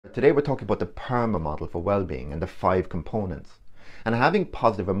Today we're talking about the PERMA model for well-being and the 5 components. And having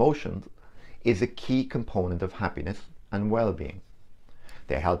positive emotions is a key component of happiness and well-being.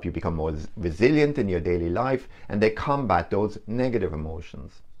 They help you become more resilient in your daily life, and they combat those negative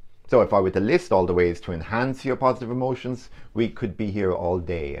emotions. So if I were to list all the ways to enhance your positive emotions, we could be here all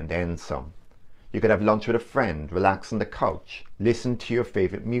day and then some. You could have lunch with a friend, relax on the couch, listen to your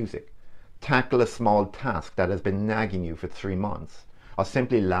favorite music, tackle a small task that has been nagging you for 3 months, or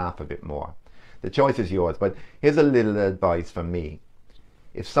simply laugh a bit more. The choice is yours, but here's a little advice from me.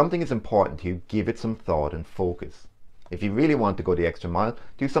 If something is important to you, give it some thought and focus. If you really want to go the extra mile,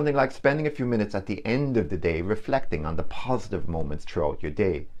 do something like spending a few minutes at the end of the day reflecting on the positive moments throughout your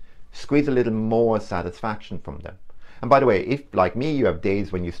day. Squeeze a little more satisfaction from them. And by the way, if, like me, you have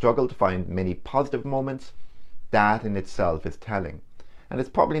days when you struggle to find many positive moments, that in itself is telling. And it's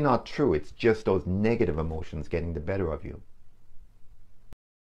probably not true, it's just those negative emotions getting the better of you.